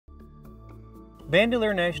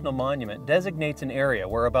Bandelier National Monument designates an area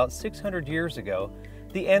where about 600 years ago,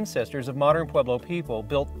 the ancestors of modern Pueblo people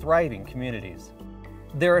built thriving communities.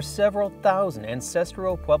 There are several thousand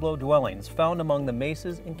ancestral Pueblo dwellings found among the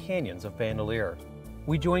mesas and canyons of Bandelier.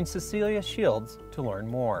 We joined Cecilia Shields to learn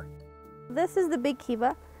more. This is the Big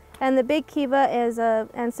Kiva, and the Big Kiva is an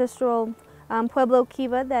ancestral Pueblo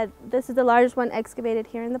kiva. This is the largest one excavated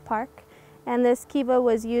here in the park. And this kiva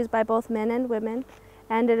was used by both men and women,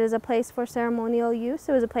 and it is a place for ceremonial use.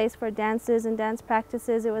 It was a place for dances and dance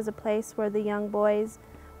practices. It was a place where the young boys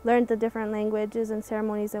learned the different languages and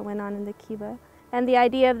ceremonies that went on in the kiva. And the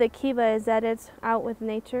idea of the kiva is that it's out with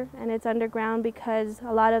nature and it's underground, because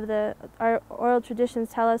a lot of our oral traditions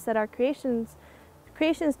tell us that our creation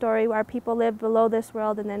story, our people lived below this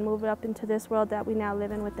world and then moved up into this world that we now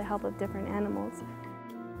live in with the help of different animals.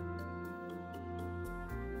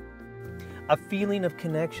 A feeling of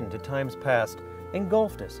connection to times past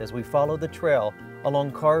engulfed us as we followed the trail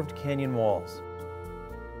along carved canyon walls.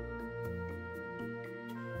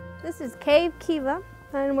 This is Cave Kiva,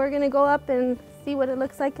 and we're going to go up and see what it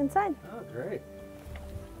looks like inside. Oh, great.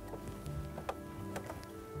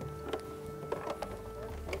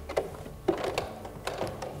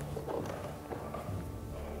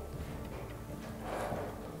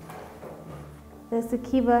 This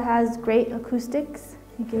kiva has great acoustics.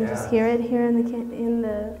 You can just hear it here in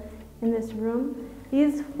this room.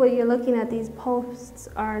 What you're looking at, these posts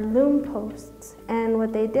are loom posts, and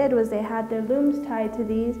what they did was they had their looms tied to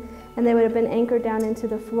these, and they would have been anchored down into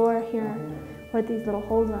the floor here, where these little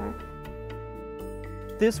holes are.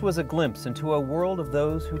 This was a glimpse into a world of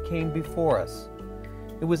those who came before us.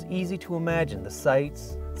 It was easy to imagine the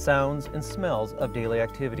sights, sounds, and smells of daily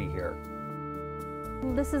activity here.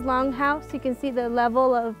 This is Longhouse. You can see the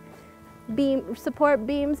level of support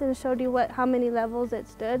beams, and showed you how many levels it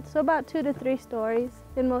stood. So about 2 to 3 stories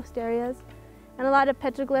in most areas. And a lot of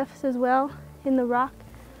petroglyphs as well in the rock.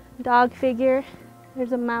 Dog figure,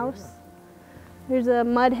 there's a mouse. There's a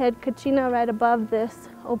mudhead kachina right above this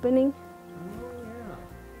opening. Oh, yeah.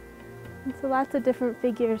 And so lots of different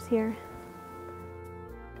figures here.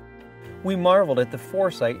 We marveled at the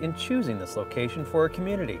foresight in choosing this location for a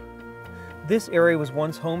community. This area was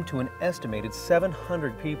once home to an estimated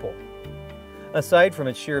 700 people. Aside from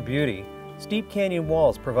its sheer beauty, steep canyon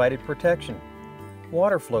walls provided protection.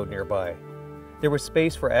 Water flowed nearby. There was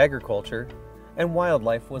space for agriculture, and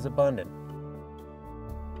wildlife was abundant.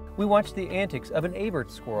 We watched the antics of an Abert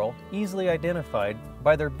squirrel, easily identified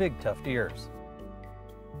by their big tufted ears.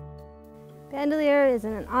 Bandelier is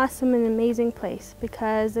an awesome and amazing place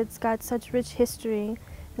because it's got such rich history,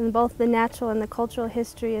 and both the natural and the cultural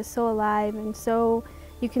history is so alive, and so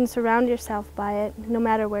you can surround yourself by it no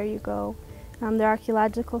matter where you go. There are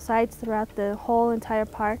archaeological sites throughout the whole entire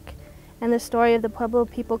park, and the story of the Pueblo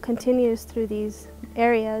people continues through these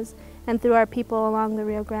areas and through our people along the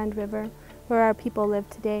Rio Grande River, where our people live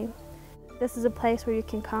today. This is a place where you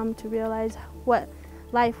can come to realize what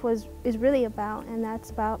life is really about, and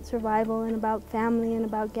that's about survival and about family and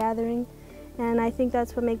about gathering, and I think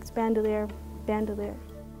that's what makes Bandelier, Bandelier.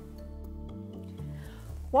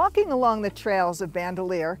 Walking along the trails of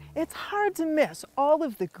Bandelier, it's hard to miss all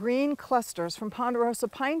of the green clusters from ponderosa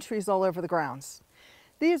pine trees all over the grounds.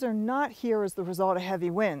 These are not here as the result of heavy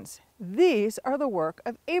winds. These are the work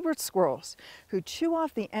of Abert squirrels, who chew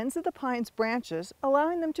off the ends of the pine's branches,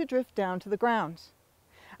 allowing them to drift down to the ground.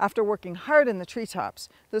 After working hard in the treetops,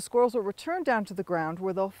 the squirrels will return down to the ground,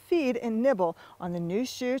 where they'll feed and nibble on the new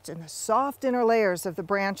shoots and the soft inner layers of the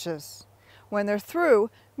branches. When they're through,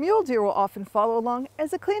 mule deer will often follow along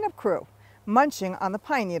as a cleanup crew, munching on the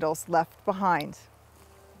pine needles left behind.